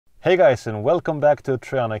Hey guys, and welcome back to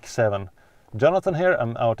Trionic 7. Jonathan here,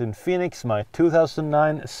 I'm out in Phoenix, my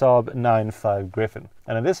 2009 Saab 9.5 Griffin.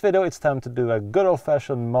 And in this video it's time to do a good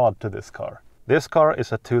old-fashioned mod to this car. This car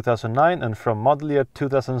is a 2009 and from model year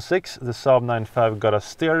 2006 the Saab 9.5 got a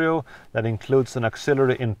stereo that includes an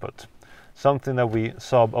auxiliary input. Something that we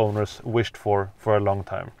Saab owners wished for a long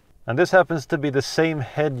time. And this happens to be the same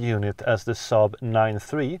head unit as the Saab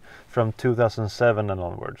 9.3 from 2007 and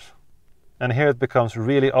onwards. And here it becomes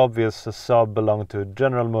really obvious that Saab belonged to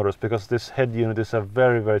General Motors because this head unit is a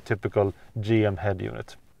very typical GM head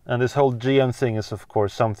unit. And this whole GM thing is of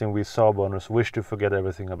course something we Saab owners wish to forget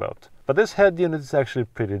everything about. But this head unit is actually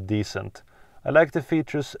pretty decent. I like the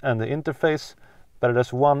features and the interface, but it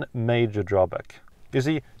has one major drawback. You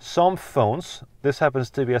see, some phones, this happens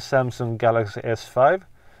to be a Samsung Galaxy S5,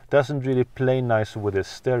 doesn't really play nice with this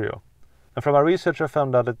stereo. And from our research I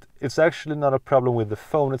found out that it's actually not a problem with the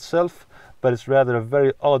phone itself, but it's rather a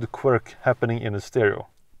very odd quirk happening in the stereo.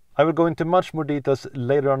 I will go into much more details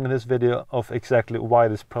later on in this video of exactly why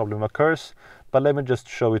this problem occurs, but let me just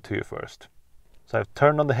show it to you first. So I've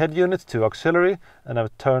turned on the head unit to auxiliary and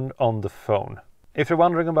I've turned on the phone. If you're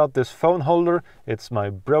wondering about this phone holder, it's my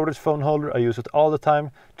brother's phone holder. I use it all the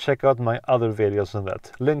time. Check out my other videos on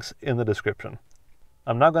that. Links in the description.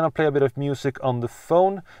 I'm now going to play a bit of music on the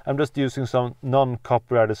phone. I'm just using some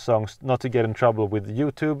non-copyrighted songs not to get in trouble with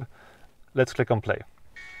YouTube. Let's click on play.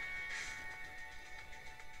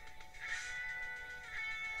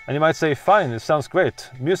 And you might say, fine, it sounds great.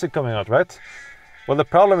 Music coming out, right? Well, the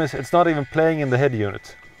problem is it's not even playing in the head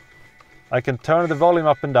unit. I can turn the volume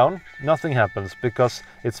up and down, nothing happens because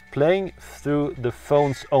it's playing through the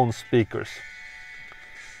phone's own speakers.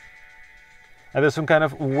 And there's some kind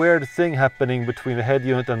of weird thing happening between the head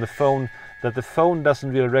unit and the phone that the phone doesn't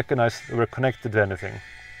really recognize we're connected to anything.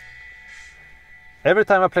 Every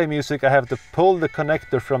time I play music I have to pull the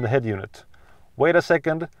connector from the head unit. Wait a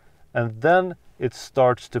second and then it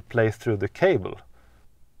starts to play through the cable.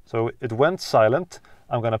 So it went silent,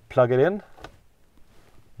 I'm gonna plug it in.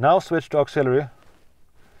 Now switch to auxiliary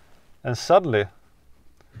and suddenly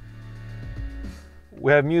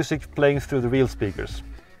we have music playing through the real speakers.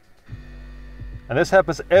 And this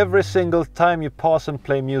happens every single time you pause and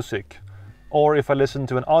play music. Or if I listen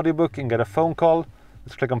to an audiobook and get a phone call,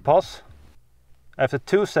 let's click on pause. After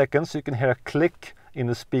 2 seconds you can hear a click in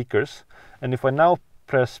the speakers, and if I now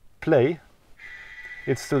press play,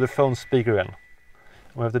 it's through the phone speaker again.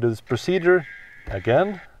 We have to do this procedure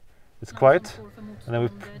again. It's quiet, and then we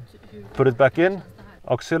put it back in,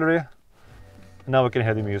 auxiliary, and now we can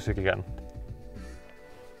hear the music again.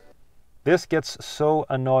 This gets so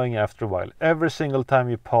annoying after a while. Every single time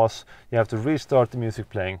you pause, you have to restart the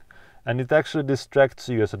music playing, and it actually distracts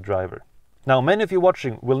you as a driver. Now, many of you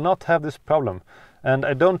watching will not have this problem, and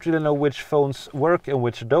I don't really know which phones work and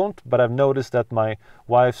which don't, but I've noticed that my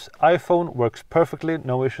wife's iPhone works perfectly,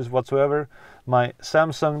 no issues whatsoever. My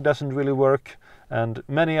Samsung doesn't really work, and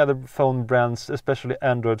many other phone brands, especially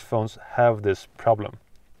Android phones, have this problem.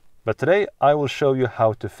 But today I will show you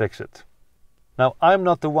how to fix it. Now, I'm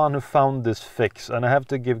not the one who found this fix, and I have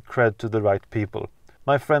to give credit to the right people.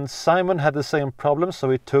 My friend Simon had the same problem, so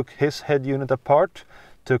he took his head unit apart,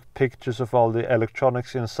 took pictures of all the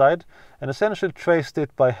electronics inside, and essentially traced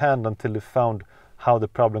it by hand until he found how the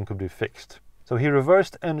problem could be fixed. So he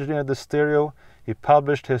reversed engineered the stereo, he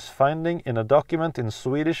published his finding in a document in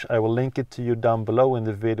Swedish. I will link it to you down below in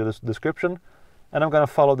the video description, and I'm going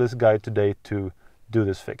to follow this guide today to do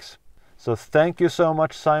this fix. So thank you so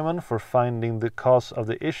much, Simon, for finding the cause of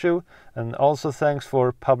the issue, and also thanks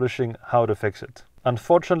for publishing how to fix it.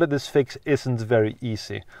 Unfortunately, this fix isn't very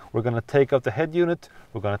easy. We're going to take out the head unit,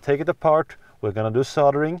 we're going to take it apart, we're going to do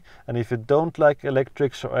soldering, and if you don't like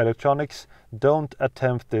electrics or electronics, don't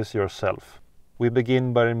attempt this yourself. We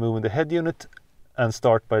begin by removing the head unit and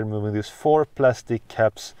start by removing these 4 plastic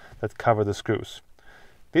caps that cover the screws.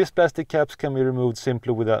 These plastic caps can be removed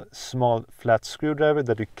simply with a small flat screwdriver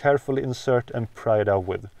that you carefully insert and pry it out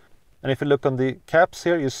with. And if you look on the caps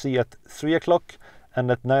here, you see at 3 o'clock and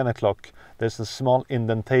at 9 o'clock there's a small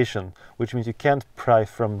indentation, which means you can't pry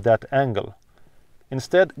from that angle.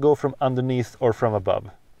 Instead, go from underneath or from above.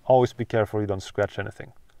 Always be careful you don't scratch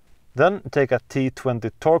anything. Then take a T20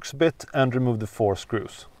 Torx bit and remove the 4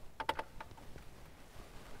 screws.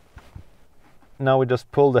 Now we just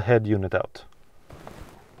pull the head unit out.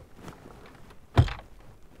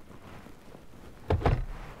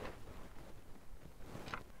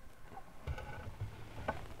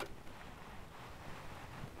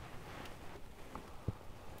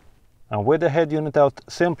 And with the head unit out,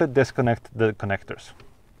 simply disconnect the connectors.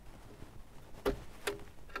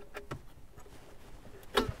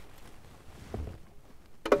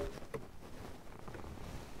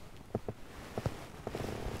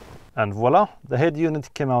 And voila, the head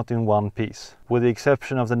unit came out in one piece. With the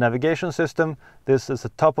exception of the navigation system, this is a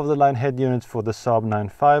top-of-the-line head unit for the Saab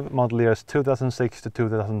 9.5 model years 2006 to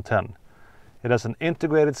 2010. It has an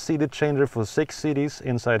integrated CD changer for 6 CDs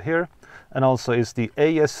inside here, and also is the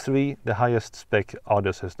AS3, the highest spec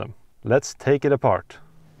audio system. Let's take it apart.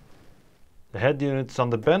 The head unit's on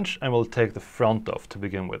the bench, and we'll take the front off to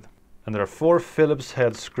begin with. And there are 4 Phillips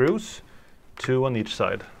head screws, 2 on each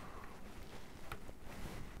side.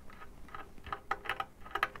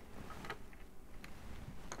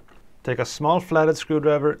 Take a small flathead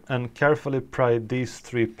screwdriver and carefully pry these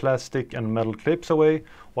 3 plastic and metal clips away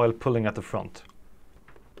while pulling at the front.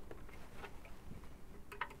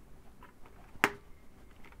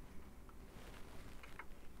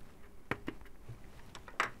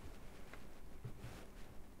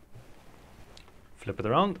 Flip it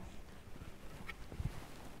around.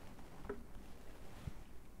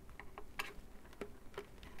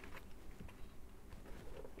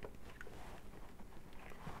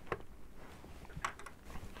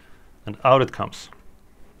 And out it comes.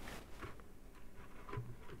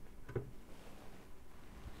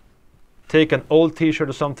 Take an old t-shirt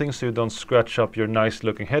or something so you don't scratch up your nice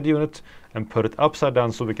looking head unit and put it upside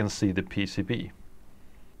down so we can see the PCB.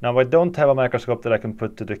 Now I don't have a microscope that I can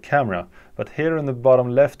put to the camera, but here in the bottom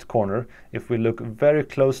left corner, if we look very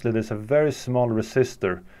closely, there's a very small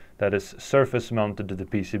resistor that is surface mounted to the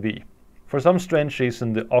PCB. For some strange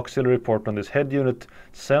reason, the auxiliary port on this head unit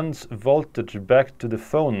sends voltage back to the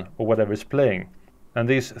phone or whatever is playing. And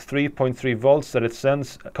these 3.3 volts that it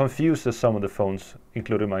sends confuses some of the phones,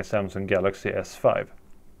 including my Samsung Galaxy S5.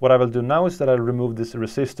 What I will do now is that I'll remove this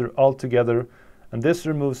resistor altogether, and this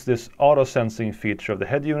removes this auto-sensing feature of the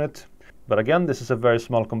head unit. But again, this is a very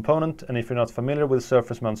small component, and if you're not familiar with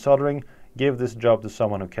surface mount soldering, give this job to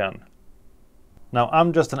someone who can. Now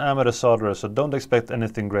I'm just an amateur solderer, so don't expect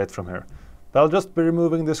anything great from here. But I'll just be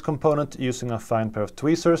removing this component using a fine pair of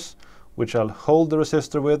tweezers, which I'll hold the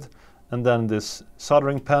resistor with, and then this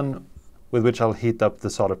soldering pen with which I'll heat up the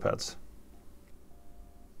solder pads.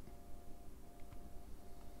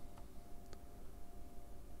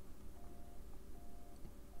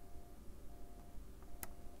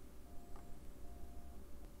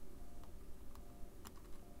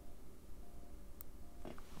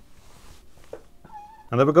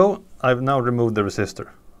 And there we go, I've now removed the resistor.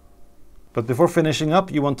 But before finishing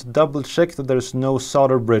up, you want to double check that there is no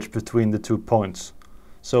solder bridge between the 2 points.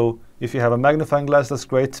 So if you have a magnifying glass, that's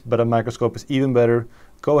great, but a microscope is even better.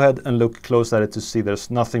 Go ahead and look close at it to see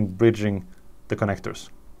there's nothing bridging the connectors.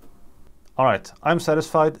 Alright, I'm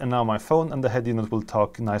satisfied, and now my phone and the head unit will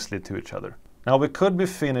talk nicely to each other. Now we could be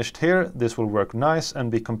finished here, this will work nice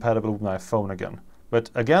and be compatible with my phone again. But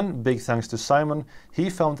again, big thanks to Simon, he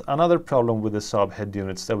found another problem with the Saab head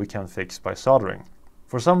units that we can fix by soldering.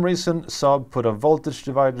 For some reason, Saab put a voltage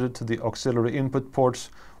divider to the auxiliary input ports,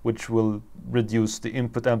 which will reduce the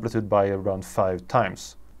input amplitude by around 5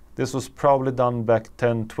 times. This was probably done back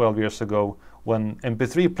 10-12 years ago when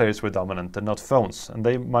MP3 players were dominant and not phones, and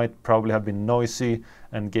they might probably have been noisy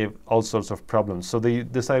and gave all sorts of problems, so they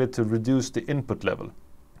decided to reduce the input level.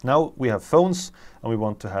 Now we have phones and we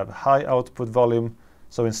want to have high output volume,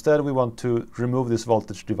 so instead we want to remove this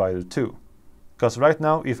voltage divider too. Because right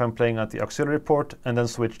now, if I'm playing at the auxiliary port and then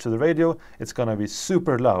switch to the radio, it's gonna be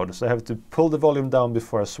super loud, so I have to pull the volume down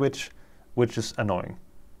before I switch, which is annoying.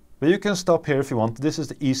 But you can stop here if you want. This is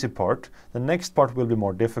the easy part. The next part will be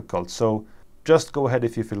more difficult, so just go ahead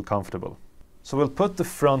if you feel comfortable. So we'll put the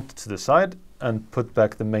front to the side and put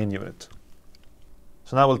back the main unit.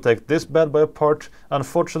 So now we'll take this bad boy apart.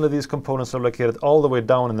 Unfortunately, these components are located all the way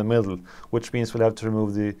down in the middle, which means we'll have to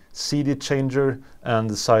remove the CD changer and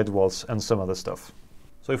the sidewalls and some other stuff.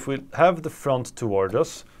 So if we have the front toward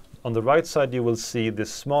us, on the right side you will see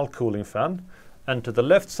this small cooling fan, and to the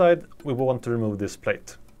left side we will want to remove this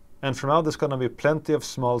plate. And from now there's going to be plenty of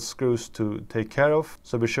small screws to take care of,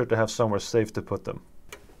 so be sure to have somewhere safe to put them.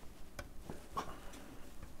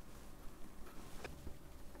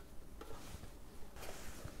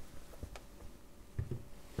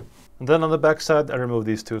 And then on the back side I remove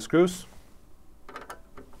these 2 screws.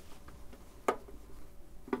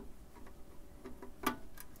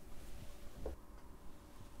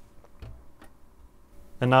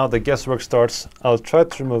 And now the guesswork starts. I'll try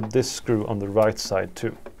to remove this screw on the right side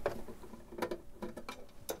too.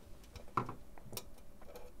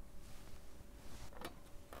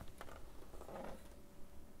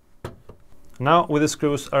 Now with the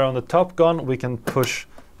screws around the top gone, we can push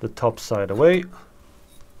the top side away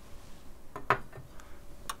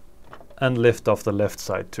and lift off the left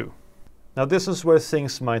side too. Now this is where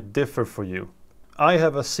things might differ for you. I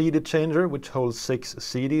have a CD changer which holds 6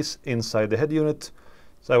 CDs inside the head unit,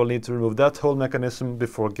 so I will need to remove that whole mechanism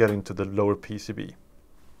before getting to the lower PCB.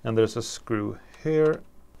 And there's a screw here.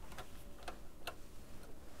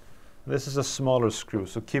 This is a smaller screw,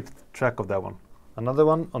 so keep track of that one. Another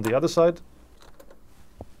one on the other side.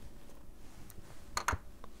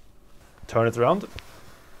 Turn it around.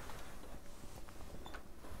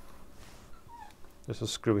 There's a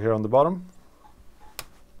screw here on the bottom.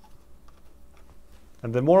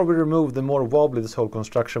 And the more we remove, the more wobbly this whole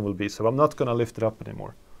construction will be, so I'm not going to lift it up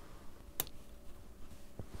anymore.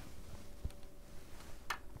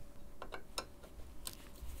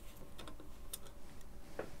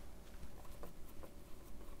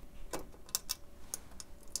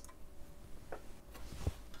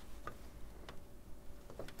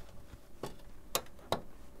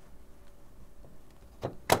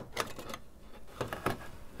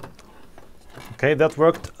 Okay, that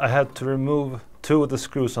worked. I had to remove 2 of the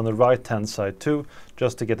screws on the right hand side too,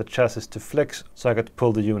 just to get the chassis to flex so I could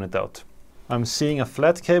pull the unit out. I'm seeing a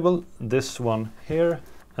flat cable, this one here,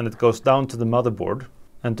 and it goes down to the motherboard.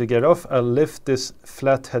 And to get off, I'll lift this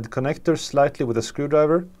flat head connector slightly with a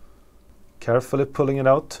screwdriver, carefully pulling it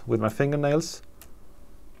out with my fingernails.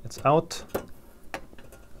 It's out,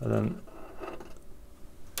 and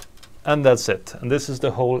that's it. And this is the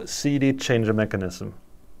whole CD changer mechanism.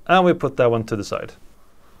 And we put that one to the side.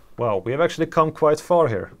 Wow, we have actually come quite far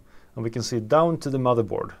here, and we can see down to the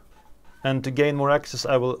motherboard. And to gain more access,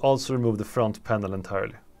 I will also remove the front panel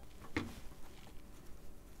entirely.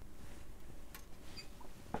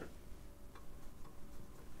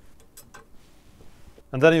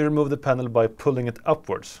 And then you remove the panel by pulling it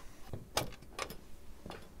upwards.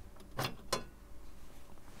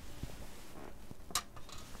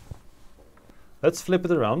 Let's flip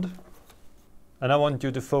it around. And I want you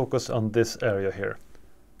to focus on this area here.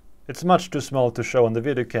 It's much too small to show on the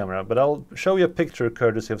video camera, but I'll show you a picture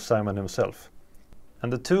courtesy of Simon himself.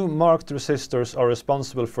 And the 2 marked resistors are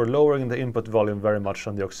responsible for lowering the input volume very much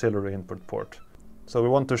on the auxiliary input port. So we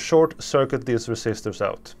want to short circuit these resistors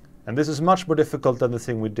out. And this is much more difficult than the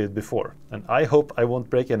thing we did before. And I hope I won't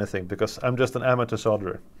break anything, because I'm just an amateur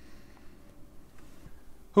solderer.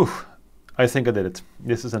 Whew, I think I did it.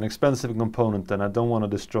 This is an expensive component and I don't want to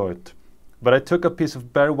destroy it. But I took a piece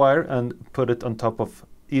of bare wire and put it on top of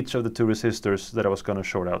each of the 2 resistors that I was going to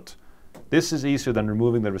short out. This is easier than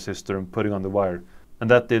removing the resistor and putting on the wire, and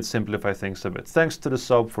that did simplify things a bit. Thanks to the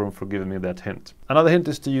Saab forum for giving me that hint. Another hint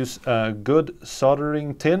is to use a good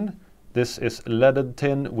soldering tin. This is leaded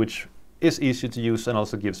tin, which is easy to use and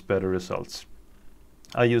also gives better results.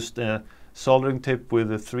 I used a soldering tip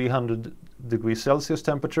with a 300 degrees Celsius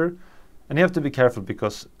temperature, and you have to be careful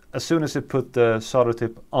because as soon as you put the solder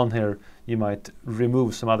tip on here, you might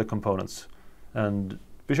remove some other components. And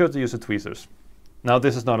be sure to use the tweezers. Now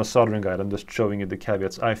this is not a soldering guide, I'm just showing you the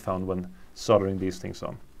caveats I found when soldering these things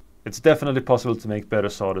on. It's definitely possible to make better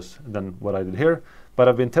solders than what I did here, but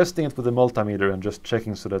I've been testing it with a multimeter and just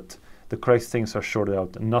checking so that the correct things are shorted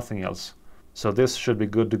out and nothing else. So this should be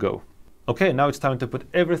good to go. Okay, now it's time to put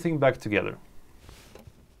everything back together.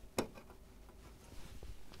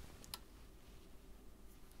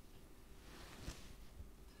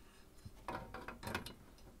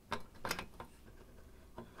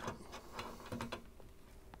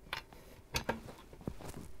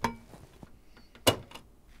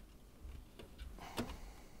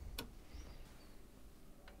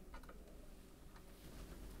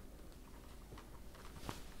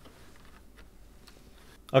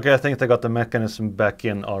 Okay, I think I got the mechanism back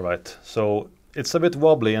in all right. So it's a bit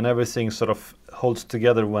wobbly and everything sort of holds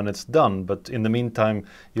together when it's done, but in the meantime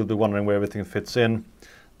you'll be wondering where everything fits in.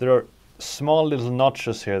 There are small little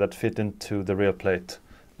notches here that fit into the rear plate,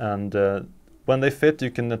 and when they fit you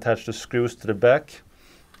can attach the screws to the back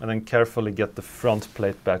and then carefully get the front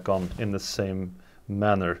plate back on in the same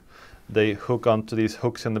manner. They hook onto these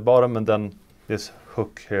hooks in the bottom and then this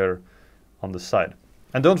hook here on the side.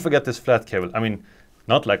 And don't forget this flat cable. I mean,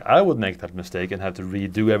 not like I would make that mistake and have to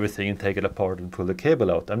redo everything and take it apart and pull the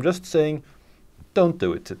cable out. I'm just saying, don't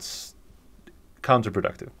do it. It's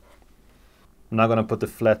counterproductive. I'm now going to put the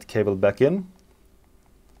flat cable back in.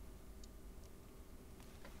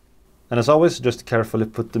 And as always, just carefully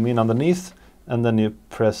put them in underneath, and then you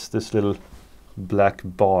press this little black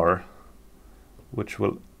bar, which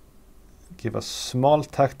will give a small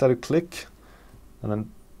tactile click, and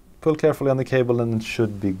then pull carefully on the cable and it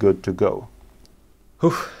should be good to go.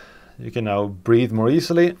 Whew. You can now breathe more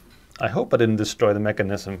easily. I hope I didn't destroy the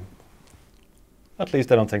mechanism. At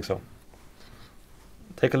least I don't think so.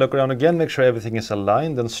 Take a look around again, make sure everything is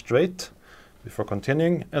aligned and straight before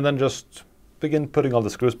continuing, and then just begin putting all the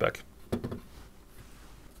screws back.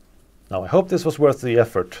 Now I hope this was worth the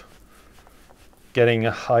effort, getting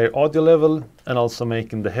a higher audio level and also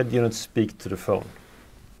making the head unit speak to the phone.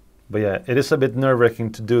 But yeah, it is a bit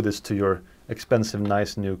nerve-wracking to do this to your expensive,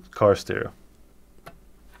 nice new car stereo.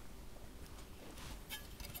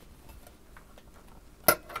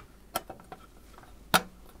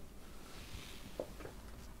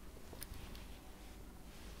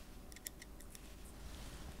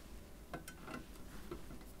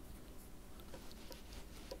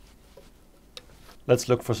 Let's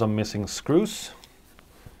look for some missing screws.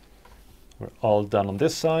 We're all done on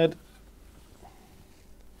this side.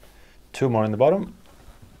 2 more in the bottom.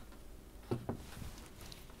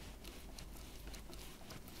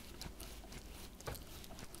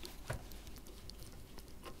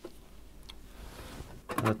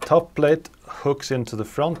 And the top plate hooks into the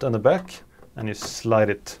front and the back, and you slide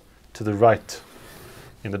it to the right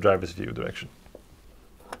in the driver's view direction.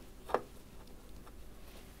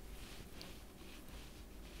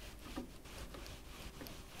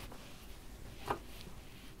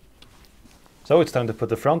 So it's time to put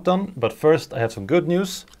the front on, but first I have some good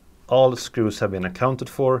news. All screws have been accounted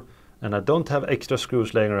for, and I don't have extra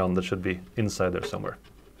screws laying around that should be inside there somewhere.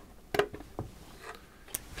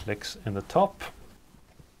 Clicks in the top,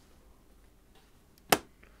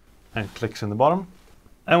 and clicks in the bottom,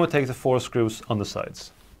 and we take the 4 screws on the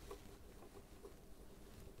sides.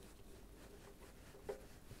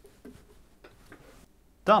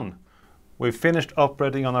 Done! We've finished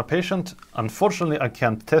operating on our patient. Unfortunately, I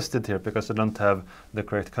can't test it here because I don't have the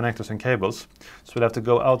correct connectors and cables. So we'll have to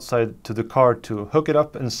go outside to the car to hook it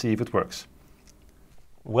up and see if it works.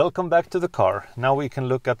 Welcome back to the car. Now we can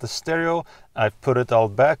look at the stereo. I've put it all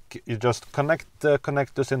back. You just connect the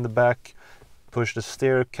connectors in the back, push the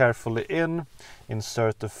stereo carefully in,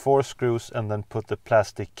 insert the 4 screws and then put the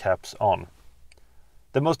plastic caps on.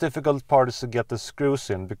 The most difficult part is to get the screws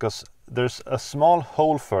in because there's a small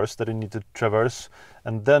hole first that you need to traverse,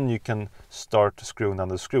 and then you can start screwing down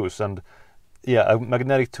the screws. And yeah, a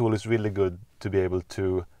magnetic tool is really good to be able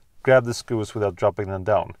to grab the screws without dropping them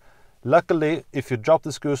down. Luckily, if you drop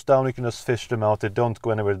the screws down, you can just fish them out. They don't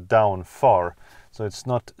go anywhere down far. So it's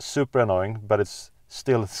not super annoying, but it's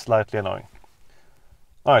still slightly annoying.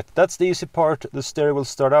 Alright, that's the easy part. The stereo will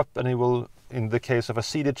start up and it will, in the case of a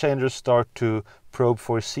CD changer, start to probe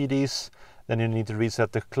for CDs. Then you need to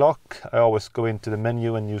reset the clock. I always go into the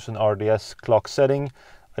menu and use an RDS clock setting.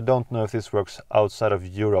 I don't know if this works outside of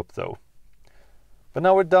Europe though. But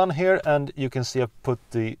now we're done here, and you can see I've put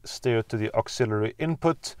the stereo to the auxiliary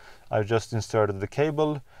input. I've just inserted the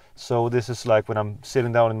cable. So this is like when I'm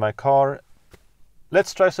sitting down in my car.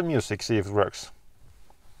 Let's try some music, see if it works.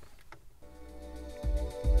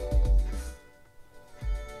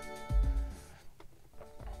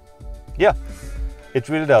 Yeah, it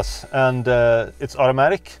really does, and it's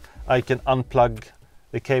automatic. I can unplug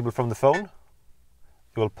the cable from the phone.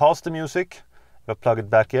 It will pause the music. If I plug it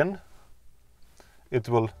back in, it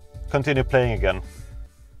will continue playing again.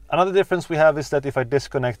 Another difference we have is that if I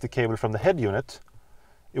disconnect the cable from the head unit,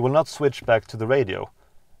 it will not switch back to the radio.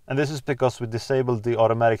 And this is because we disabled the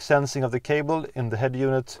automatic sensing of the cable in the head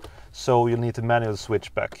unit, so you'll need to manually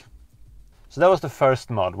switch back. So that was the first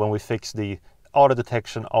mod when we fixed the auto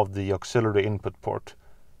detection of the auxiliary input port.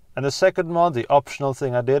 And the second mod, the optional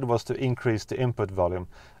thing I did, was to increase the input volume.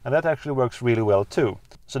 And that actually works really well too.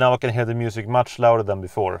 So now I can hear the music much louder than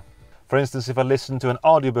before. For instance, if I listen to an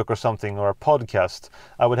audiobook or something, or a podcast,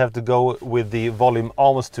 I would have to go with the volume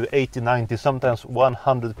almost to 80, 90, sometimes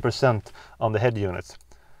 100% on the head unit.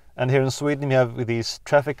 And here in Sweden we have these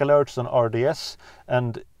traffic alerts on RDS,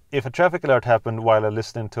 and if a traffic alert happened while I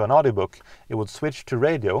listening to an audiobook, it would switch to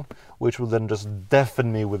radio, which would then just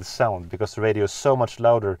deafen me with sound, because the radio is so much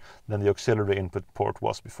louder than the auxiliary input port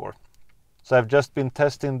was before. So I've just been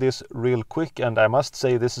testing this real quick, and I must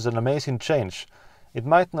say this is an amazing change. It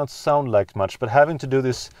might not sound like much, but having to do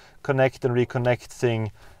this connect and reconnect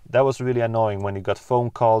thing, that was really annoying when you got phone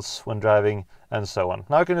calls when driving and so on.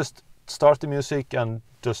 Now I can just start the music and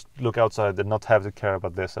just look outside and not have to care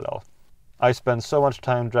about this at all. I spend so much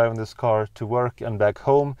time driving this car to work and back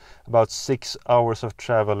home, about 6 hours of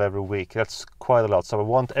travel every week. That's quite a lot, so I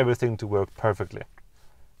want everything to work perfectly.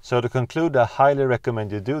 So to conclude, I highly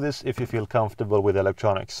recommend you do this if you feel comfortable with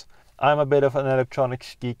electronics. I'm a bit of an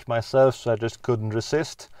electronics geek myself, so I just couldn't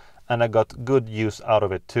resist, and I got good use out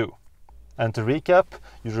of it too. And to recap,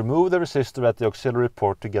 you remove the resistor at the auxiliary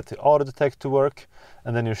port to get the auto detect to work,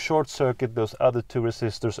 and then you short circuit those other 2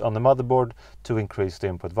 resistors on the motherboard to increase the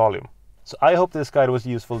input volume. So I hope this guide was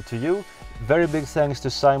useful to you. Very big thanks to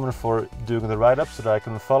Simon for doing the write-up so that I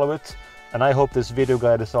can follow it. And I hope this video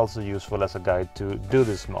guide is also useful as a guide to do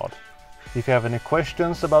this mod. If you have any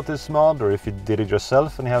questions about this mod, or if you did it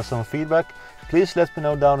yourself and you have some feedback, please let me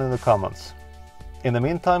know down in the comments. In the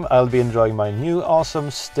meantime, I'll be enjoying my new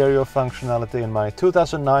awesome stereo functionality in my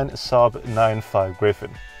 2009 Saab 9.5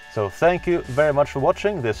 Griffin. So thank you very much for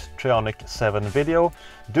watching this Trionic 7 video.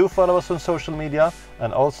 Do follow us on social media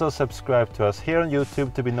and also subscribe to us here on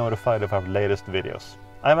YouTube to be notified of our latest videos.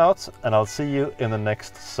 I'm out, and I'll see you in the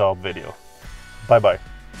next Saab video. Bye bye.